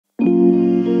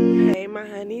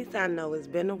honeys, I know it's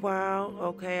been a while.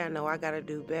 Okay, I know I gotta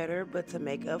do better, but to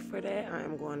make up for that, I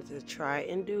am going to try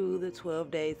and do the 12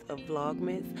 days of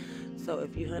Vlogmas. So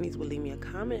if you honeys will leave me a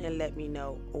comment and let me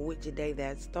know which day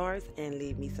that starts and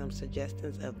leave me some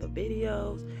suggestions of the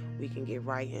videos, we can get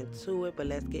right into it. But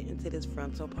let's get into this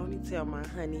frontal ponytail, my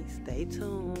honey. Stay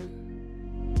tuned.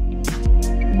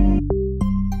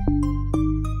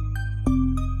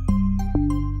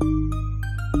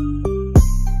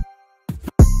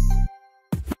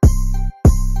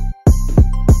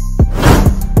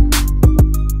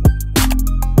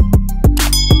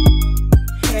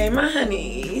 My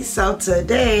honey, so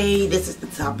today, this is the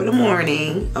top of the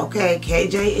morning. Okay,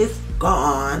 KJ is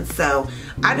gone, so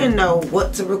I didn't know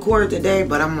what to record today,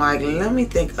 but I'm like, let me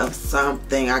think of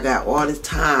something. I got all this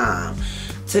time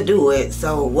to do it,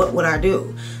 so what would I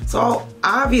do? So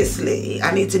obviously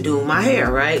I need to do my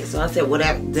hair, right? So I said, well,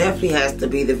 that definitely has to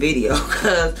be the video,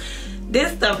 because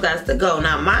this stuff got to go.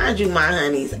 Now mind you, my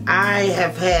honeys, I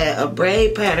have had a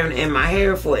braid pattern in my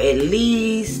hair for at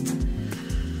least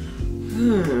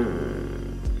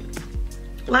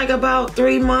like about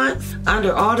 3 months.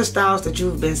 Under all the styles that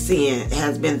you've been seeing, it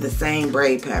has been the same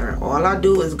braid pattern. All I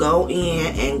do is go in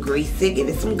and grease it, give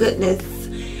it some goodness,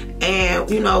 and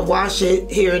you know, wash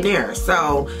it here and there.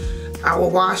 So I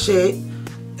will wash it,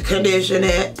 condition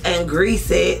it, and grease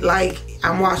it like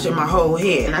I'm washing my whole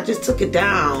head. And I just took it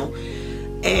down,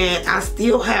 and I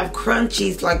still have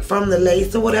crunchies like from the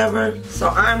lace or whatever. So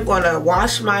I'm gonna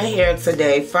wash my hair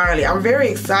today finally. I'm very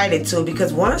excited too,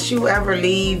 because once you ever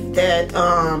leave that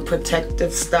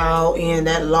protective style in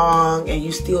that long and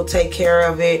you still take care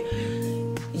of it,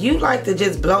 you like to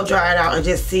just blow dry it out and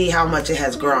just see how much it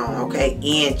has grown. Okay,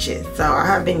 inches. So I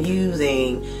have been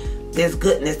using this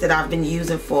goodness that I've been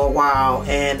using for a while,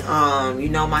 and you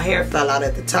know, my hair fell out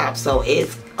at the top, so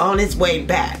it's on its way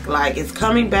back. Like, it's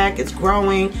coming back, it's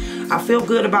growing. I feel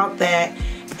good about that.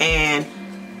 And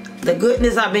the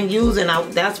goodness I've been using,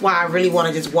 that's why I really want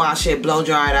to just wash it, blow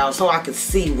dry it out, so I could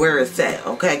see where it's at.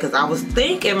 Okay, because I was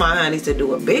thinking, my honeys, to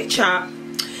do a big chop.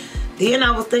 Then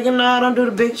I was thinking, no, don't do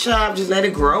the big chop, just let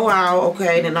it grow out.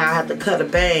 Okay, then I have to cut a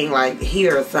bang like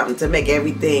here or something to make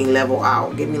everything level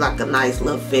out, give me like a nice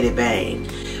little fitted bang.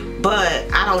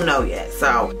 But I don't know yet.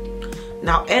 So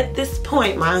now at this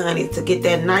point, my honey, to get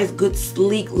that nice, good,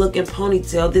 sleek looking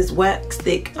ponytail, this wax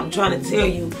stick, I'm trying to tell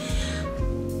you,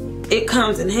 it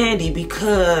comes in handy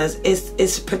because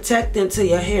it's protecting to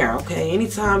your hair. Okay,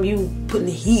 anytime you putting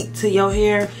heat to your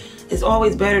hair, it's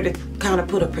always better to kind of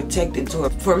put a protectant to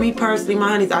it. For me personally, my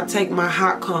honeys, I take my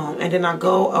hot comb and then I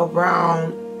go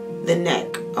around the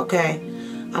neck. Okay,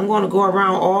 I'm going to go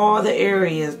around all the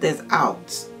areas that's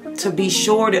out to be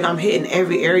sure that I'm hitting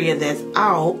every area that's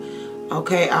out.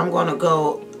 Okay, I'm gonna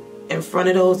go in front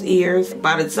of those ears.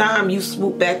 By the time you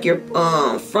swoop back your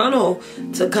frontal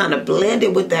to kind of blend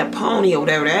it with that pony or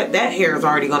whatever, that hair is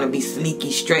already gonna be sleeky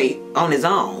straight on its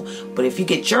own. But if you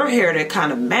get your hair to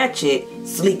kind of match it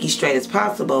sleeky straight as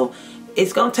possible,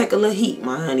 it's gonna take a little heat,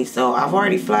 my honey. So I've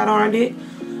already flat ironed it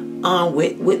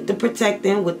with the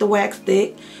protectant, with the wax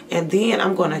stick, and then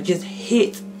I'm gonna just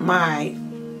hit my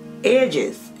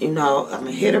edges. You know, I'm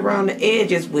gonna hit around the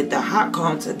edges with the hot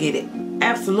comb to get it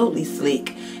absolutely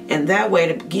sleek, and that way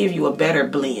to give you a better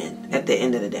blend at the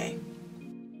end of the day.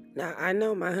 Now I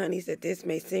know, my honeys, that this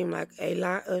may seem like a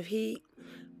lot of heat,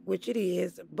 which it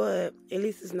is, but at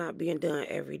least it's not being done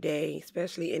every day,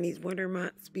 especially in these winter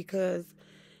months, because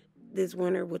this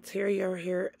winter will tear your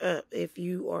hair up if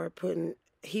you are putting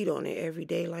heat on it every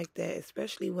day like that,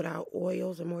 especially without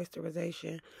oils and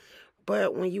moisturization.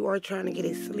 But when you are trying to get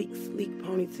a sleek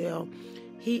ponytail,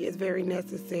 heat is very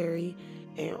necessary.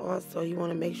 And also, you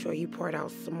want to make sure you part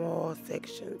out small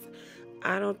sections.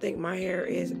 I don't think my hair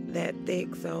is that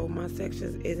thick, so my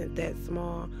sections isn't that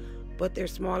small, but they're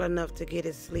small enough to get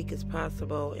as sleek as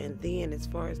possible. And then as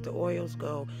far as the oils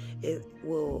go, it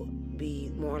will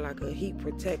be more like a heat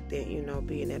protectant, you know,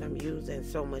 being that I'm using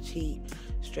so much heat,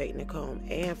 straighten the comb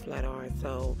and flat iron.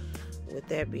 So with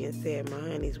that being said, my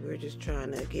honeys, we're just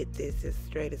trying to get this as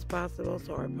straight as possible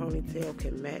so our ponytail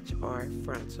can match our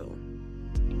frontal.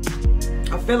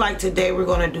 I feel like today we're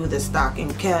going to do the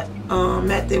stocking cut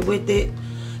method with it.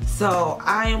 So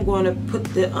I am going to put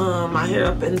the my hair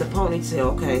up in the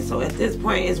ponytail. Okay, so at this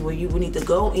point is where you will need to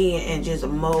go in and just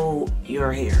mold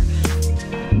your hair.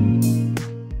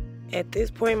 At this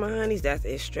point, my honeys, that's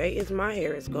as straight as my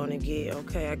hair is going to get.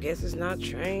 Okay, I guess it's not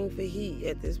trained for heat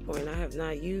at this point. I have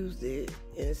not used it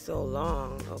in so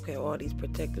long. Okay, all these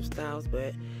protective styles,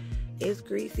 but it's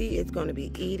greasy, it's going to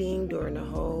be eating during the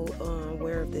whole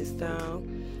wear of this style.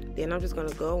 Then I'm just going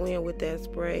to go in with that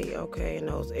spray, okay, in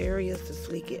those areas to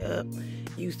sleek it up.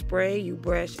 You spray, you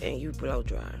brush, and you blow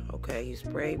dry, okay? You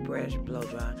spray, brush, blow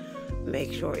dry.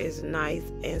 Make sure it's nice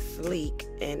and sleek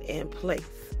and in place.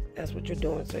 That's what you're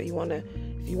doing. So you want to,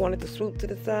 if you want it to swoop to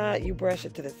the side, you brush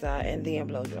it to the side and then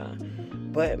blow dry.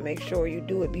 But make sure you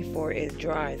do it before it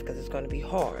dries because it's going to be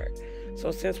hard.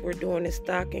 So since we're doing this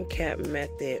stocking cap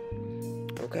method,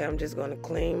 okay, I'm just going to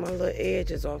clean my little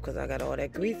edges off because I got all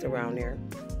that grease around there.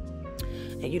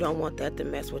 And you don't want that to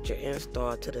mess with your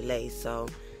install to the lace. So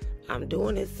I'm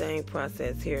doing this same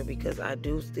process here because I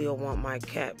do still want my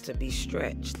cap to be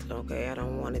stretched, okay? I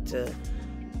don't want it to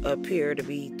appear to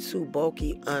be too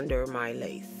bulky under my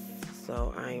lace.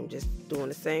 So I'm just doing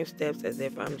the same steps as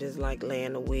if I'm just like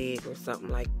laying a wig or something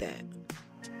like that.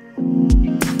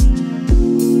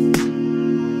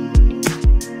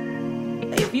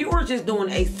 If you were just doing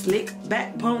a slick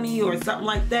back pony or something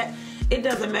like that, it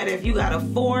doesn't matter if you got a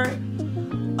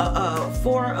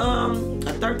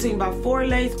 13x4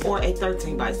 lace or a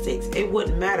 13x6. It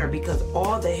wouldn't matter because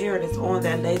all the hair that's on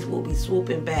that lace will be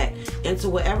swooping back into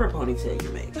whatever ponytail you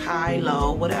make, high,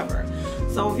 low, whatever.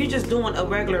 So if you're just doing a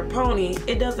regular pony,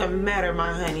 it doesn't matter,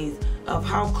 my honeys, of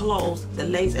how close the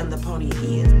lace and the pony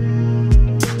is.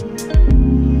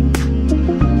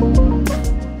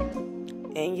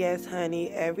 And yes, honey,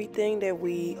 everything that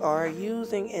we are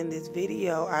using in this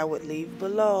video, I would leave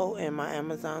below in my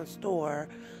Amazon store.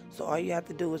 So all you have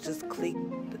to do is just click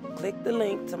the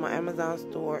link to my Amazon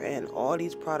store and all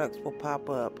these products will pop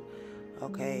up.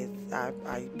 Okay,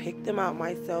 I picked them out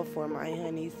myself for my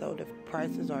honey, so the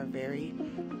prices are very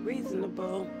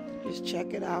reasonable. Just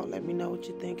check it out. Let me know what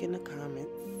you think in the comments.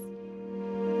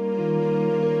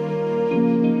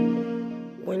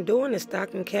 When doing the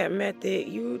stocking cap method,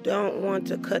 you don't want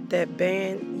to cut that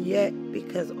band yet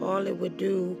because all it would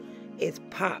do is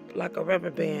pop like a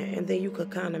rubber band, and then you could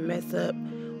kind of mess up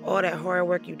all that hard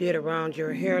work you did around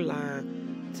your hairline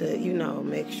to, you know,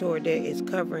 make sure that it's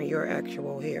covering your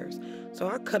actual hairs. So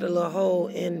I cut a little hole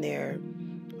in there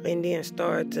and then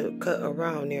start to cut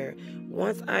around there.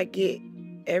 Once I get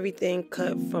everything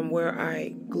cut from where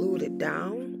I glued it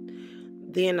down,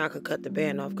 then I could cut the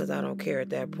band off because I don't care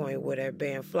at that point where that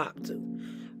band flopped to.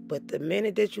 But the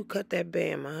minute that you cut that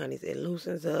band, my honeys, it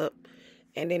loosens up,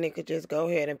 and then it could just go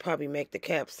ahead and probably make the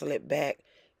cap slip back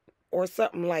or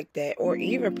something like that, or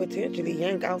even potentially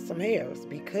yank out some hairs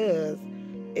because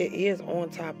it is on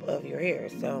top of your hair.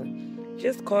 So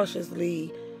just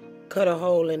cautiously cut a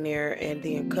hole in there and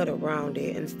then cut around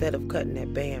it instead of cutting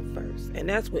that band first. And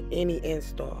that's with any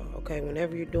install, okay,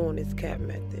 whenever you're doing this cap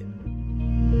method.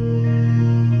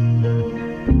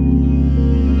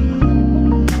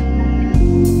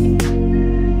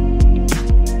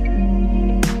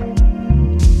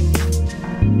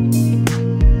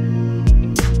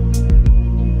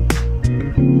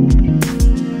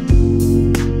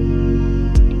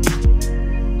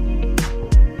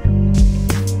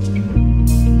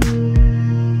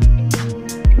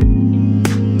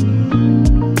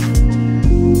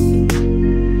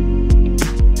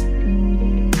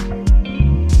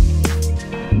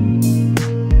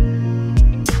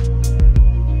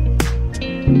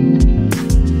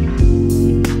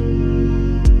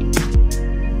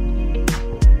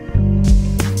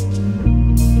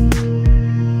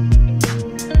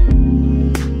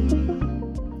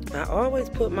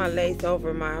 Put my lace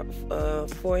over my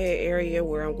forehead area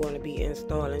where I'm going to be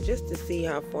installing, just to see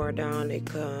how far down it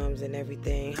comes and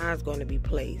everything, how it's going to be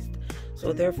placed.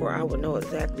 So therefore I would know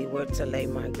exactly where to lay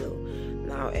my glue.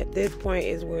 Now at this point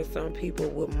is where some people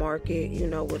would mark it, you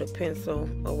know, with a pencil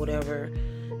or whatever,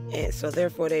 and so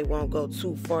therefore they won't go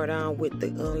too far down with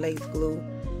the lace glue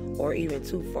or even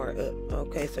too far up.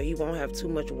 Okay, so you won't have too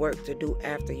much work to do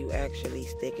after you actually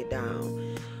stick it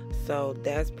down. So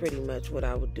that's pretty much what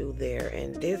I would do there.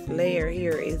 And this layer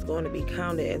here is going to be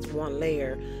counted as one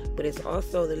layer, but it's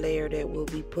also the layer that will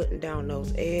be putting down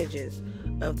those edges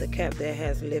of the cap that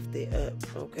has lifted up,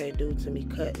 okay, due to me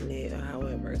cutting it or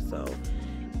however. So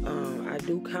I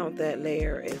do count that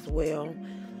layer as well.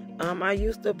 I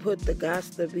used to put the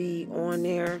Gots to Be on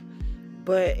there,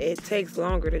 but it takes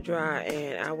longer to dry,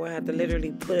 and I would have to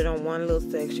literally put it on one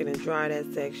little section and dry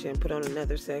that section, put on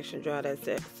another section, dry that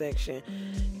section,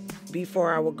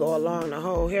 before I would go along the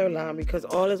whole hairline, because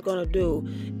all it's going to do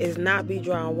is not be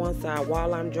dry on one side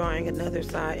while I'm drying another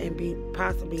side and be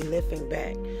possibly lifting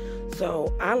back.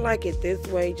 So I like it this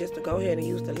way, just to go ahead and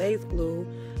use the lace glue,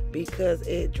 because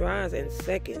it dries in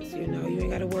seconds. You know, you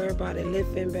ain't got to worry about it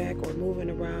lifting back or moving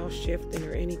around, shifting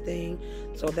or anything.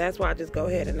 So that's why I just go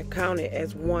ahead and count it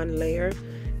as one layer.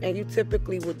 and you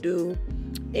typically would do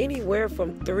anywhere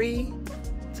from 3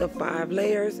 to 5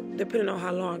 layers, depending on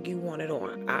how long you want it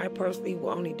on. I personally will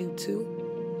only do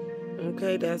 2.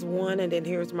 Okay, that's 1, and then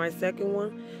here's my second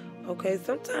one. Okay,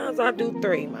 sometimes I do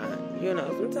 3, man. You know,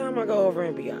 sometimes I go over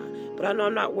and beyond. But I know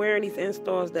I'm not wearing these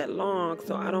installs that long,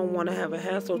 so I don't want to have a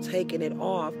hassle taking it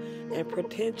off and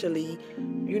potentially,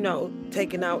 you know,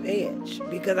 taking out edge.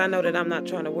 Because I know that I'm not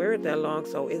trying to wear it that long,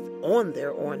 so it's on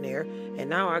there. And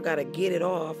now I got to get it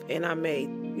off, and I may,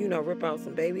 you know, rip out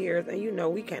some baby hairs. And you know,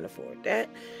 we can't afford that.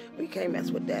 We can't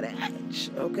mess with that edge,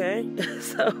 okay?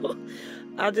 So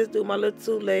I'll just do my little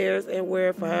 2 layers and wear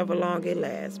it for however long it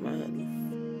lasts, my honeys.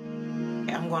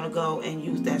 I'm going to go and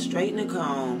use that straightening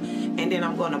comb, and then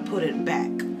I'm going to put it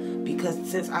back, because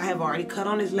since I have already cut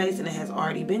on this lace and it has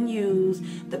already been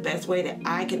used, the best way that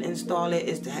I can install it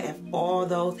is to have all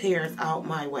those hairs out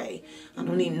my way. I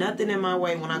don't need nothing in my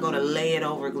way when I go to lay it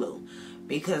over glue,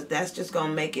 because that's just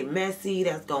going to make it messy.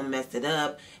 That's going to mess it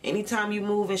up. Anytime you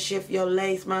move and shift your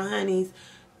lace, my honeys,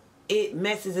 it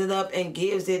messes it up and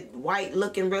gives it white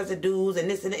looking residues and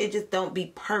this and it just don't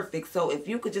be perfect. So if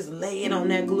you could just lay it on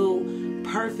that glue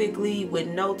perfectly with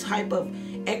no type of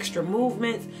extra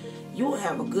movements, you will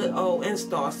have a good old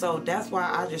install. So that's why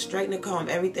I just straighten and comb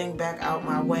everything back out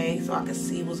my way so I can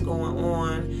see what's going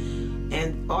on.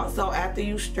 And also, after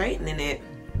you straightening it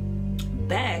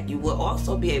back, you will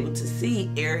also be able to see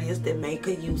areas that may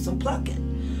could use some plucking.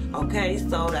 Okay,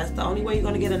 so that's the only way you're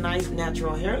going to get a nice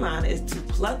natural hairline, is to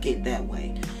pluck it that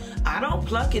way. I don't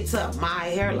pluck it to my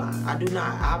hairline. I do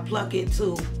not. I pluck it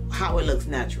to how it looks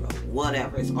natural.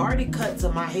 Whatever. It's already cut to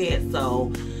my head,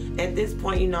 so at this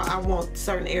point, you know, I want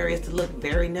certain areas to look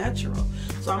very natural.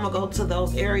 So I'm going to go to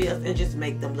those areas and just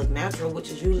make them look natural, which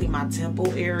is usually my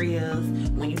temple areas,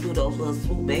 when you do those little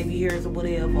swoop baby hairs or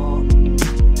whatever.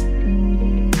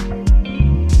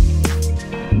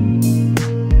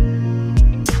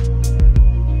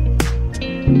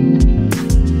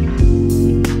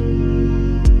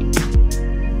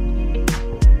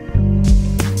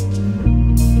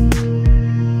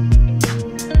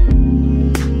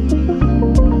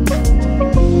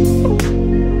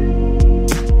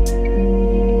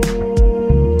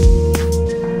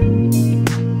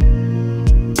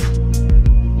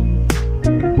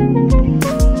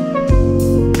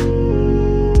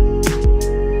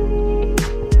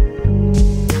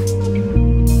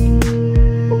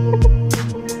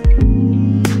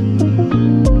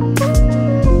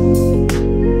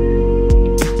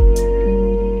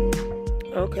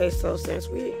 So since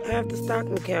we have the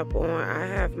stocking cap on, I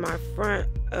have my front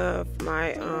of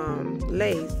my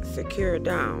lace secured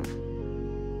down.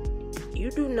 You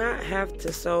do not have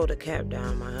to sew the cap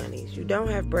down, my honeys. You don't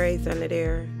have braids under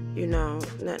there, you know,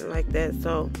 nothing like that.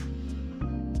 So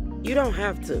you don't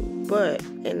have to. But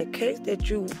in the case that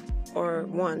you are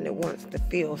one that wants to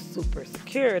feel super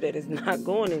secure, that is not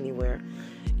going anywhere,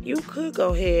 you could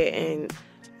go ahead and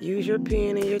use your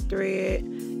pin and your thread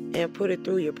and put it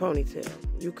through your ponytail.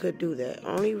 You could do that.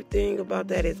 Only thing about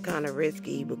that is kind of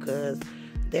risky, because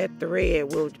that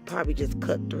thread will probably just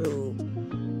cut through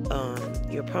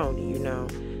your pony, you know.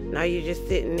 Now you're just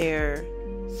sitting there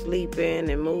sleeping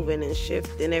and moving and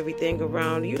shifting everything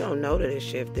around. You don't know that it's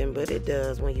shifting, but it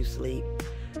does when you sleep.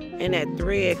 And that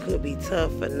thread could be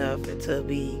tough enough to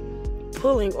be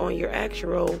pulling on your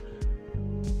actual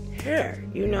hair,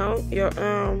 you know, your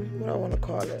what I want to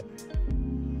call it,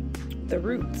 the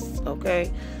roots.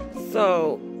 Okay,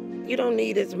 so you don't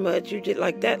need as much. You just,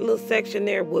 like, that little section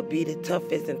there would be the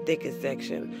toughest and thickest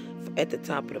section at the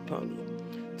top of the pony.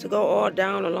 To go all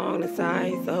down along the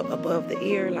sides above the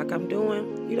ear like I'm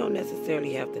doing, you don't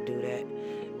necessarily have to do that.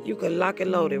 You could lock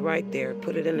and load it right there,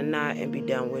 put it in a knot and be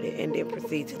done with it, and then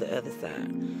proceed to the other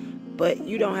side. But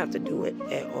you don't have to do it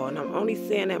at all. And I'm only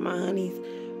saying that, my honeys,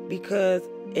 because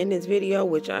in this video,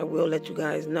 which I will let you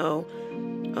guys know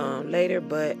later,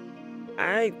 but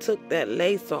I took that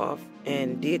lace off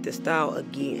and did the style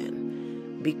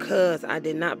again, because I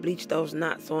did not bleach those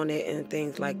knots on it and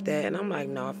things like that. And I'm like,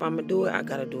 no, if I'm gonna do it, I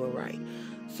gotta do it right.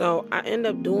 So I end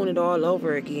up doing it all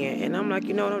over again, and I'm like,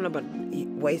 you know what, I'm not about to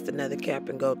waste another cap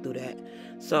and go through that.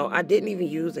 So I didn't even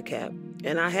use a cap,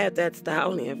 and I had that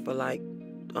style in for like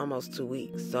almost 2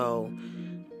 weeks. So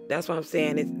that's what I'm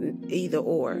saying, it's either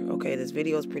or. Okay, this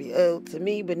video is pretty old to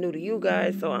me, but new to you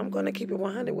guys, so I'm gonna keep it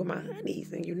 100 with my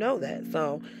honeys, and you know that.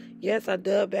 So yes, I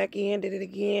dubbed back in, did it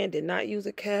again, did not use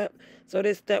a cap. So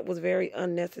this step was very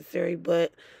unnecessary,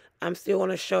 but I'm still going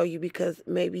to show you because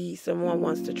maybe someone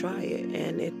wants to try it,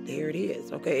 and here it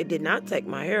is. Okay, it did not take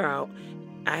my hair out.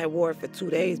 I had wore it for 2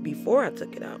 days before I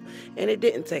took it out, and it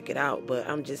didn't take it out, but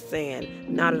I'm just saying,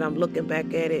 now that I'm looking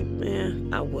back at it,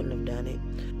 man, I wouldn't have done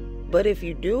it. But if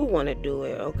you do want to do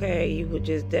it, okay, you would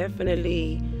just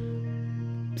definitely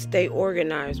stay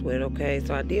organized with it, okay?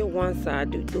 So I did one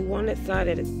side, do one side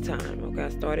at a time, okay? I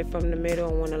started from the middle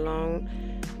and went along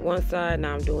one side,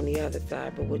 now I'm doing the other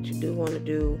side. But what you do want to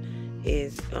do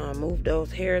is move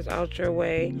those hairs out your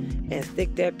way and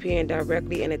stick that pin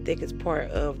directly in the thickest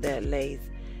part of that lace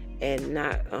and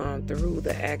not through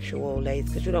the actual lace,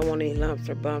 because you don't want any lumps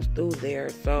or bumps through there.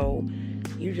 So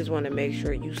you just want to make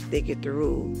sure you stick it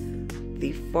through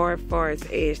the farthest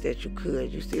edge that you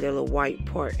could. You see that little white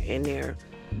part in there,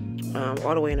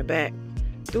 all the way in the back,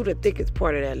 through the thickest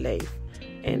part of that lace.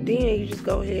 And then you just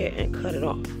go ahead and cut it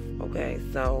off, okay?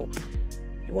 So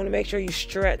you want to make sure you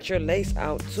stretch your lace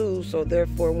out too, so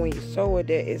therefore when you sew it,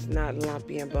 that it's not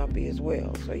lumpy and bumpy as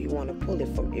well. So you want to pull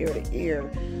it from ear to ear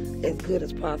as good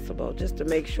as possible, just to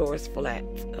make sure it's flat,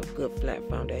 a good flat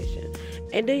foundation.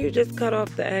 And then you just cut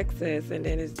off the excess, and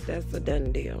then that's a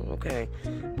done deal, okay?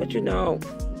 But you know,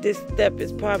 this step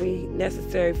is probably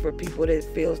necessary for people that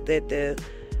feels that the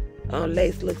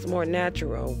lace looks more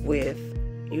natural with,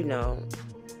 you know,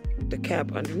 the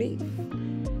cap underneath.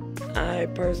 I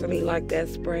personally like that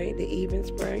spray, the even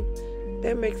spray.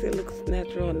 That makes it look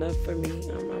natural enough for me.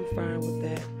 I'm fine with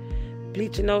that.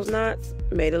 Bleaching those knots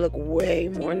made it look way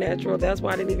more natural. That's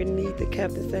why I didn't even need the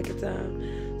cap the second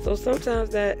time. So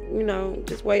sometimes that, you know,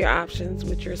 just weigh your options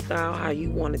with your style, how you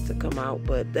want it to come out.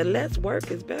 But the less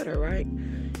work is better, right?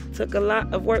 It took a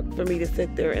lot of work for me to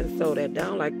sit there and sew that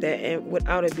down like that, and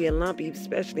without it being lumpy,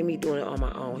 especially me doing it on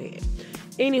my own head.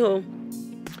 Anywho,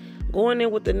 going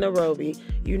in with the Nairobi,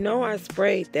 you know I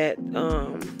sprayed that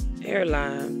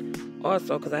hairline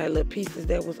also because I had little pieces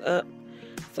that was up.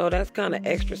 So that's kind of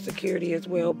extra security as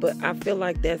well. But I feel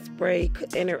like that spray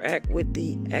could interact with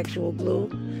the actual glue.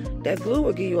 That glue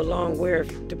will give you a long wear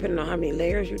depending on how many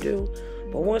layers you do.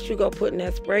 But once you go putting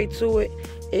that spray to it,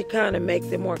 it kind of makes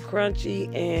it more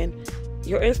crunchy, and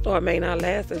your install may not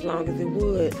last as long as it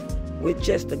would with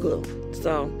just the glue.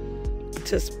 So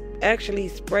to actually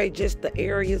spray just the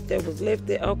areas that was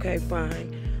lifted, okay,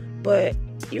 fine. But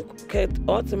you could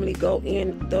ultimately go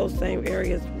in those same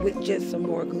areas with just some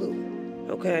more glue.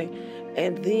 Okay,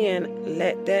 and then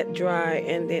let that dry,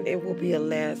 and then it will be a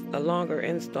longer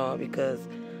install, because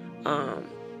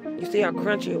you see how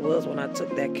crunchy it was when I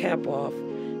took that cap off.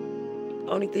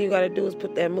 Only thing you got to do is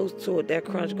put that mousse to it. That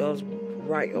crunch goes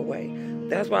right away.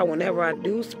 That's why whenever I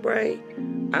do spray,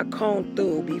 I comb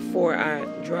through before I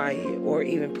dry it or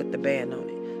even put the band on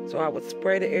it. So I would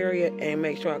spray the area and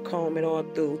make sure I comb it all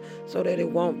through so that it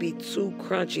won't be too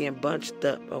crunchy and bunched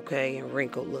up, okay, and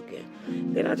wrinkled looking.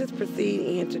 Then I just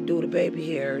proceed in to do the baby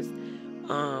hairs,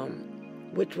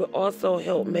 which will also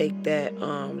help make that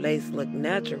lace look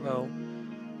natural,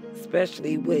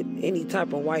 especially with any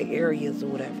type of white areas or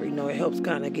whatever. You know, it helps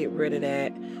kind of get rid of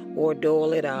that or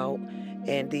dull it out.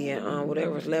 And then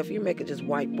whatever's left, you make it just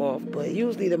wipe off. But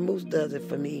usually the mousse does it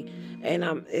for me, and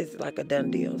it's like a done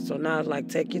deal. So now it's like,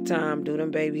 take your time, do them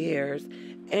baby hairs,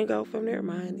 and go from there,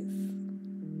 my honeys.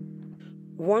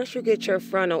 Once you get your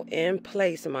frontal in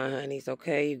place, my honeys,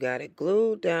 okay, you got it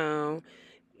glued down,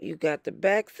 you got the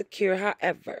back secure,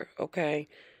 however, okay,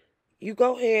 you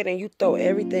go ahead and you throw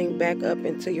everything back up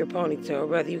into your ponytail,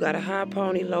 whether you got a high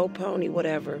pony, low pony,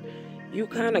 whatever. You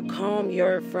kind of comb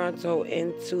your frontal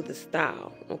into the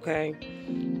style, okay?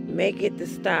 Make it the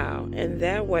style. And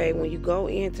that way, when you go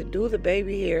in to do the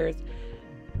baby hairs,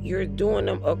 you're doing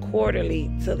them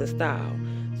accordingly to the style.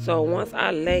 So once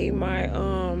I lay my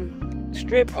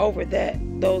strip over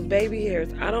those baby hairs,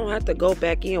 I don't have to go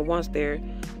back in once they're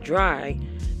dry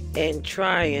and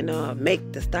try and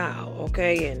make the style,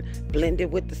 okay? And blend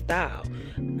it with the style.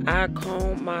 I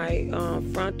comb my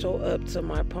frontal up to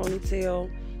my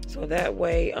ponytail. So that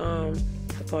way,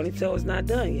 the ponytail is not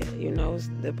done yet. You know,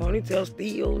 the ponytail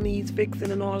still needs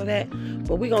fixing and all of that.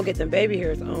 But we're going to get them baby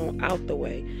hairs out the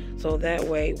way. So that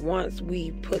way, once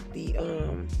we put the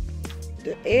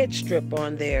edge strip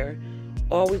on there,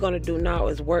 all we're going to do now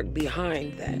is work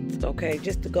behind that, okay?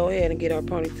 Just to go ahead and get our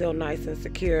ponytail nice and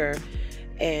secure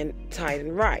and tight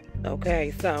and right,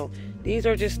 okay? So these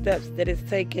are just steps that it's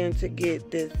taken to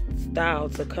get this style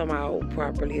to come out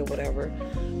properly or whatever.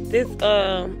 This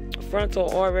frontal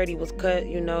already was cut,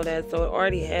 you know that, so it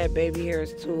already had baby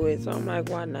hairs to it. So I'm like,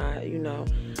 why not, you know?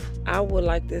 I would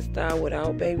like this style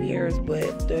without baby hairs,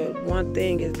 but the one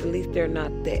thing is at least they're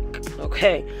not thick,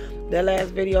 okay? The last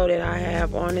video that I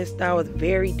have on this style is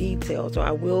very detailed, so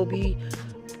I will be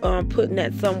putting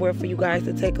that somewhere for you guys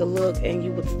to take a look, and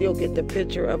you would still get the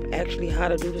picture of actually how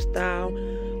to do the style.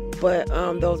 But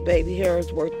those baby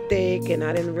hairs were thick, and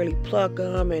I didn't really pluck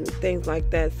them and things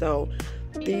like that. So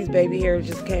these baby hairs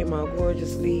just came out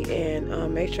gorgeously,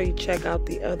 and make sure you check out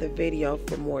the other video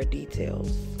for more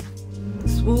details.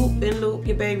 Swoop and loop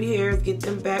your baby hairs, get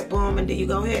them back, boom, and then you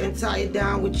go ahead and tie it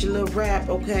down with your little wrap.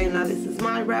 Okay, now this is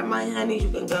my wrap, my honeys.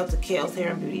 You can go to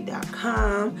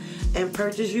kellshairandbeauty.com and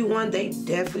purchase you one. They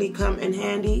definitely come in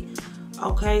handy.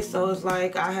 Okay, so it's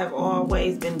like I have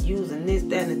always been using this,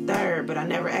 that, and the third, but I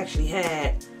never actually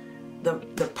had the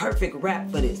perfect wrap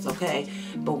for this, okay?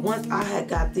 But once I had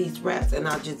got these wraps and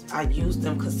I used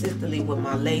them consistently with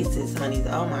my laces, honeys,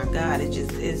 oh my God, it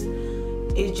just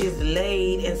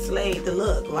laid and slayed the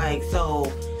look. Like,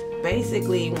 so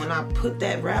basically when I put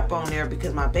that wrap on there,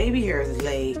 because my baby hairs is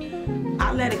laid,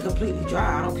 I let it completely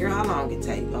dry. I don't care how long it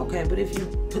takes, okay? But if you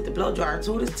put the blow dryer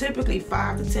to it, it's typically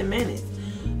 5 to 10 minutes.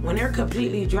 When they're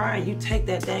completely dry and you take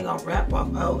that dang off wrap off,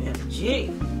 OMG,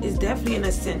 it's definitely an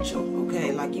essential,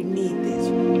 okay? Like, you need this.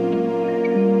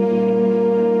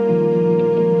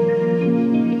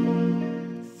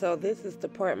 So this is the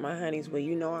part, my honeys, where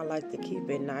you know I like to keep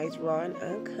it nice, raw, and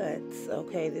uncut.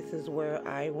 Okay, this is where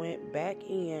I went back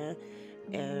in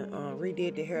and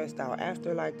redid the hairstyle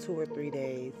after like 2 or 3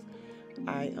 days.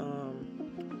 I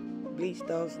bleached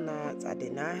those knots. I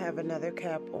did not have another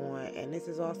cap on, and this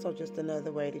is also just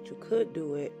another way that you could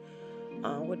do it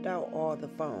without all the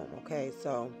foam. Okay,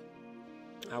 so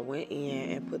I went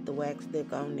in and put the wax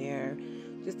stick on there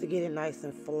just to get it nice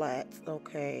and flat,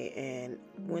 okay, and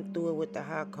went through it with the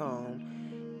hot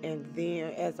comb. And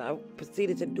then as I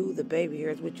proceeded to do the baby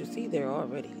hairs, which you see they're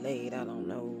already laid, I don't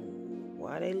know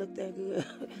why they look that good,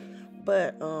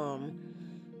 but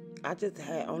I just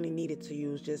only needed to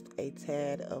use just a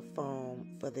tad of foam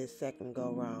for this second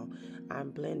go round.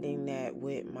 I'm blending that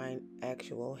with my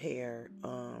actual hair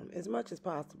as much as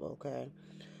possible, okay?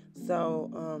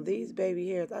 So these baby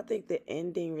hairs, I think the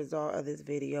ending result of this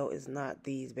video is not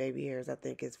these baby hairs. I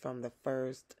think it's from the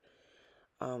first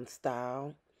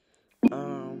style. I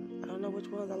don't know which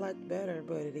ones I like better,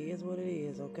 but it is what it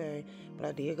is, okay? But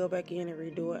I did go back in and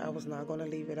redo it. I was not going to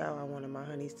leave it out. I wanted my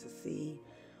honeys to see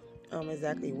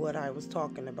exactly what I was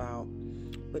talking about.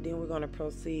 But then we're going to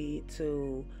proceed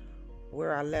to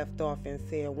where I left off and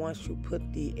said once you put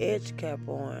the edge cap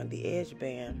on, the edge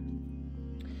band,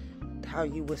 how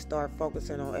you would start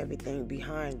focusing on everything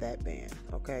behind that band.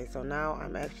 Okay, so now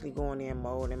I'm actually going in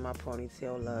molding my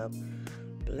ponytail up,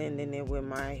 blending it with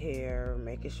my hair,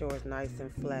 making sure it's nice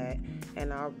and flat,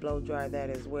 and I'll blow dry that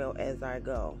as well as I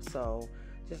go. So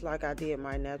just like I did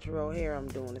my natural hair, I'm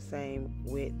doing the same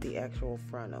with the actual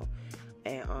frontal.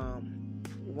 And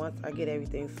once I get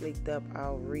everything sleeked up,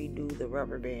 I'll redo the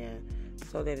rubber band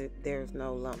so that there's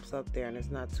no lumps up there and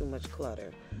there's not too much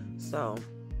clutter. So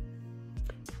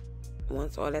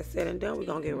once all that's said and done, we're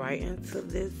gonna get right into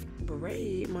this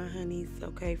braid, my honeys.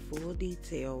 Okay, full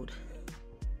detailed.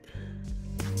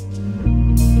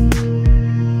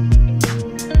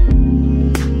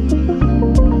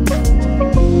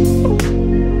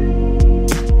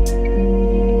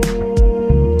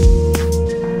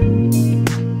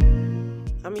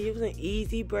 I'm using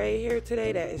easy braid hair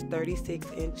today. That is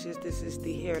 36 inches. This is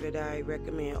the hair that I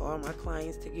recommend all my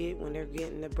clients to get when they're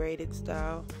getting the braided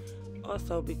style.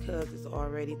 Also because it's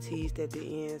already teased at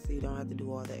the end, so you don't have to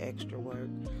do all the extra work.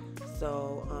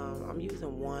 So I'm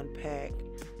using 1 pack,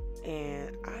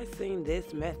 and I seen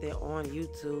this method on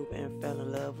YouTube and fell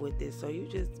in love with it. So you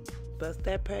just bust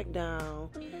that pack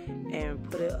down and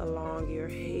put it along your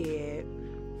head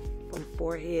from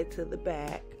forehead to the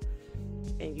back,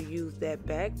 and you use that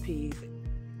back piece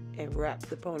and wrap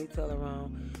the ponytail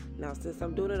around. Now since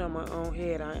I'm doing it on my own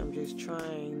head, I am just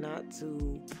trying not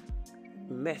to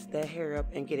mess that hair up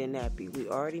and get it nappy. We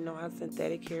already know how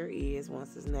synthetic hair is.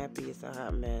 Once it's nappy, it's a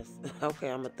hot mess. Okay,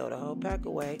 I'm gonna throw the whole pack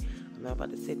away. I'm not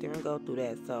about to sit there and go through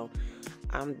that. So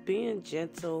I'm being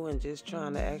gentle and just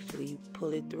trying to actually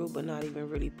pull it through, but not even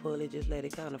really pull it. Just let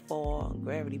it kind of fall,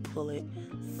 gravity pull it,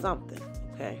 something,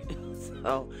 okay?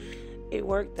 So it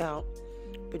worked out.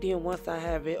 But then once I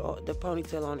have it, the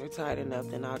ponytail on there tight enough,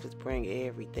 then I'll just bring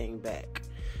everything back.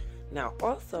 Now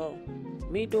also,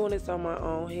 me doing this on my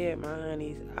own head, my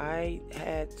honeys, I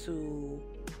had to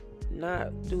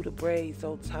not do the braid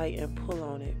so tight and pull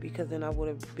on it, because then I would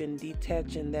have been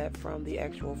detaching that from the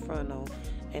actual frontal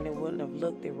and it wouldn't have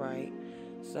looked it right.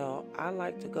 So I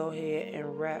like to go ahead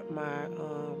and wrap my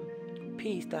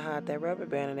piece to hide that rubber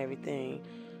band and everything,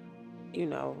 you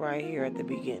know, right here at the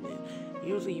beginning.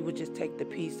 Usually you would just take the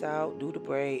piece out, do the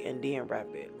braid, and then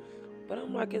wrap it. But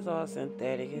I'm like, it's all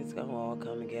synthetic, it's gonna all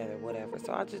come together, whatever.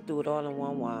 So I just do it all in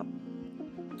one whop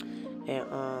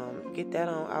and get that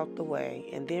on out the way,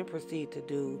 and then proceed to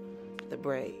do the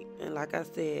braid. And like I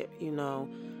said, you know,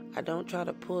 I don't try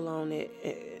to pull on it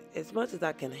as much as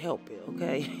I can help it,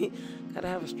 okay? Gotta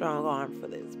have a strong arm for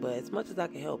this, but as much as I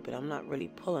can help it, I'm not really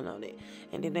pulling on it.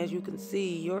 And then as you can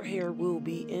see, your hair will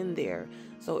be in there,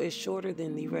 so it's shorter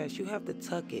than the rest. You have to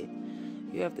tuck it.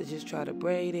 You have to just try to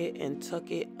braid it and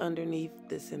tuck it underneath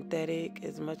the synthetic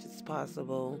as much as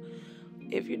possible.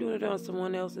 If you're doing it on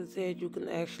someone else's head, you can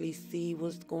actually see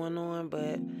what's going on,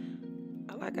 but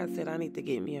like I said, I need to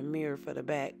get me a mirror for the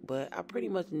back, but I pretty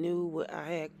much knew what I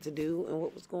had to do and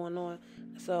what was going on,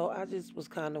 so I just was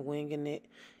kind of winging it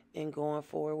and going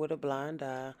for it with a blind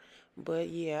eye. But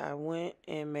yeah, I went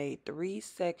and made 3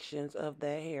 sections of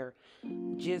that hair,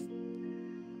 just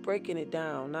breaking it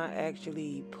down, not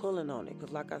actually pulling on it,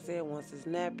 because like I said, once it's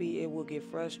nappy, it will get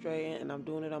frustrating, and I'm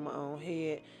doing it on my own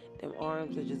head. Them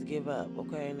arms will just give up,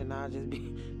 okay? And then I'll just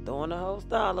be throwing the whole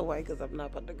style away because I'm not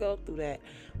about to go through that.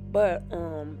 But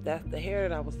that's the hair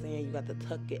that I was saying. You got to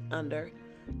tuck it under,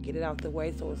 get it out the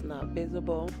way so it's not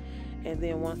visible. And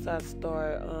then once I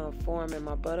start forming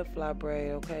my butterfly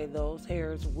braid, okay, those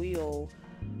hairs will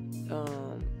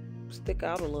stick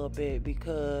out a little bit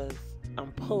because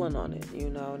I'm pulling on it, you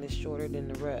know, and it's shorter than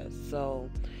the rest. So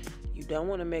you don't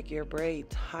want to make your braid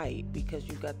tight because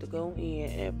you got to go in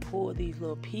and pull these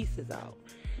little pieces out.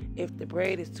 If the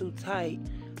braid is too tight,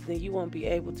 then you won't be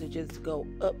able to just go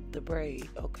up the braid,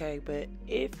 okay? But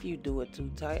if you do it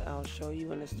too tight, I'll show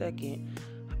you in a second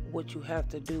what you have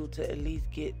to do to at least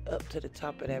get up to the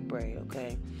top of that braid,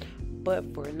 okay?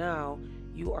 But for now,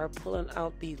 you are pulling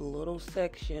out these little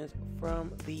sections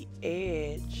from the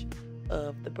edge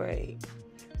of the braid.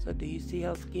 So do you see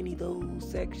how skinny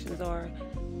those sections are?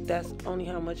 That's only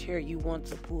how much hair you want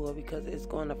to pull because it's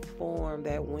going to form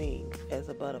that wing as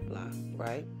a butterfly,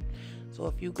 right? So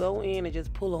if you go in and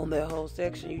just pull on that whole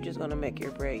section, you're just going to make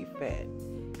your braid fat.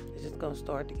 It's just going to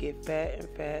start to get fat,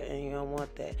 and you don't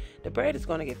want that. The braid is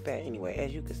going to get fat anyway.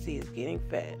 As you can see, it's getting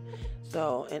fat.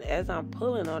 So, and as I'm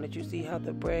pulling on it, you see how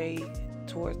the braid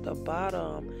towards the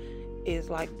bottom is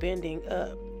like bending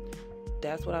up.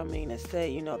 That's what I mean to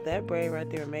say, you know, that braid right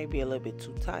there may be a little bit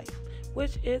too tight,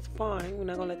 which is fine. We're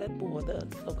not going to let that bother us,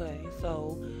 okay?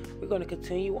 So we're going to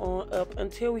continue on up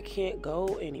until we can't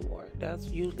go anymore. That's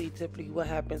usually typically what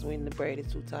happens when the braid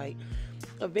is too tight.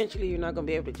 Eventually, you're not going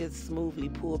to be able to just smoothly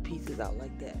pull pieces out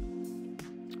like that.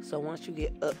 So once you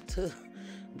get up to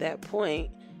that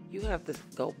point, you have to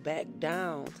go back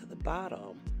down to the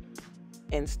bottom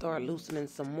and start loosening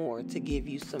some more to give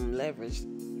you some leverage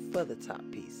for the top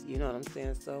piece. You know what I'm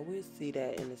saying? So we'll see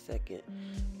that in a second.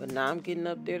 But now I'm getting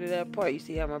up there to that part. You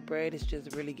see how my braid is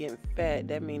just really getting fat?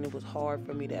 That means it was hard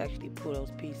for me to actually pull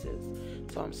those pieces.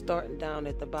 So I'm starting down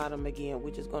at the bottom again,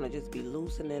 which is going to just be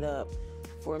loosening it up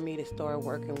for me to start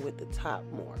working with the top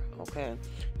more, okay?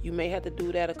 You may have to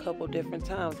do that a couple different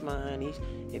times, my honeys.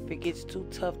 If it gets too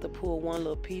tough to pull one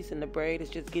little piece and the braid is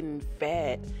just getting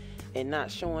fat and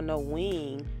not showing no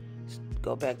wing,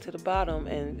 go back to the bottom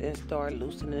and start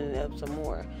loosening it up some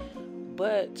more.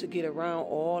 But to get around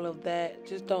all of that,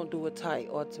 just don't do it tight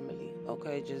ultimately,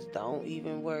 okay? Just don't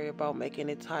even worry about making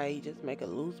it tight. Just make a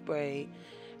loose braid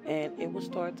and it will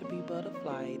start to be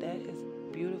butterfly. That is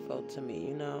beautiful to me,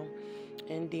 you know?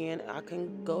 And then I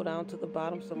can go down to the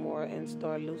bottom some more and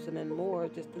start loosening more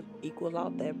just to equal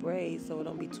out that braid so it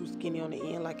don't be too skinny on the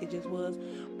end like it just was.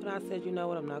 But I said, you know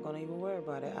what, I'm not going to even worry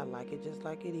about it. I like it just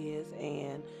like it is,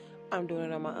 and I'm doing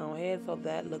it on my own head, so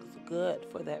that looks good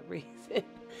for that reason.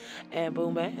 And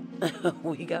boom, bam,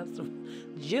 we got some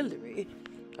jewelry.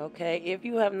 Okay, if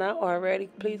you have not already,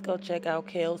 please go check out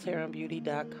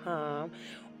KellsHairandBeauty.com.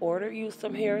 Order you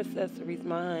some hair accessories,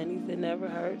 my honeys. It never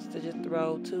hurts to just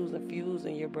throw twos and fews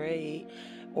in your braid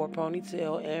or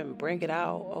ponytail and bring it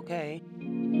out, okay?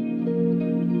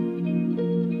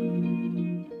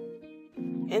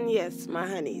 And yes, my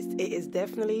honeys, it is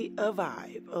definitely a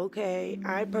vibe, okay?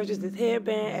 I purchased this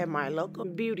headband at my local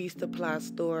beauty supply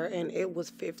store, and it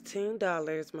was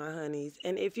 $15, my honeys.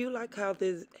 And if you like how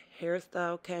this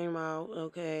hairstyle came out,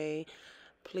 okay,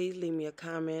 please leave me a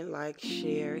comment, like,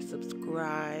 share,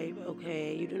 subscribe,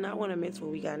 okay? You do not want to miss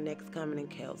what we got next coming in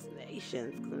Kells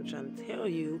Nation, because I'm trying to tell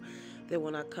you that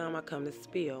when I come to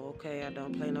spill, okay? I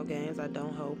don't play no games. I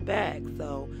don't hold back.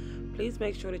 So please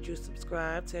make sure that you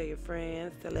subscribe, tell your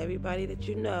friends, tell everybody that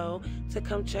you know to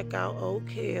come check out old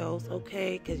Kells,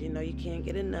 okay? Because you know you can't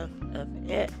get enough of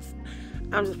it.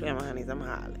 I'm just playing, my honeys. I'm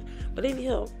hollering. But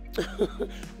anyhow,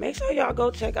 make sure y'all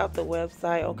go check out the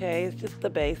website, okay? It's just the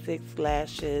basics,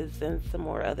 lashes, and some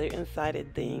more other insider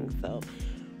things. So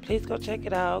please go check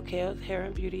it out,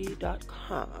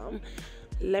 KellsHairandBeauty.com.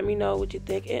 Let me know what you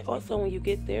think. And also, when you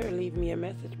get there, leave me a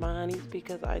message, my honeys,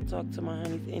 because I talk to my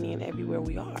honeys any and everywhere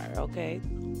we are, okay?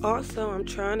 Also, I'm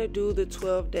trying to do the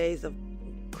 12 days of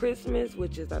Christmas,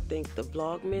 which is, I think, the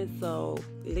Vlogmas. So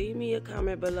leave me a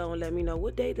comment below and let me know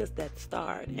what day does that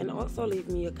start. And also leave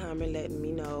me a comment letting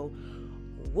me know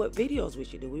what videos we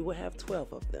should do. We will have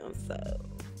 12 of them. So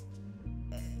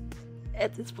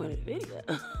at this point of the video,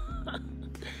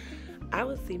 I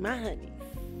will see my honeys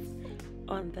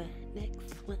on the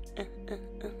next one.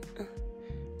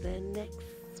 The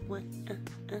next one.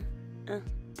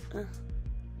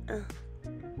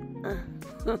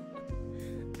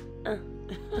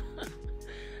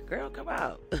 Girl, come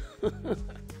out.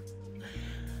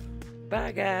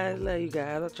 Bye, guys. Love you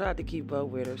guys. I tried to keep up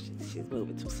with her. She's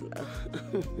moving too slow.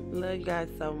 Love you guys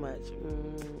so much.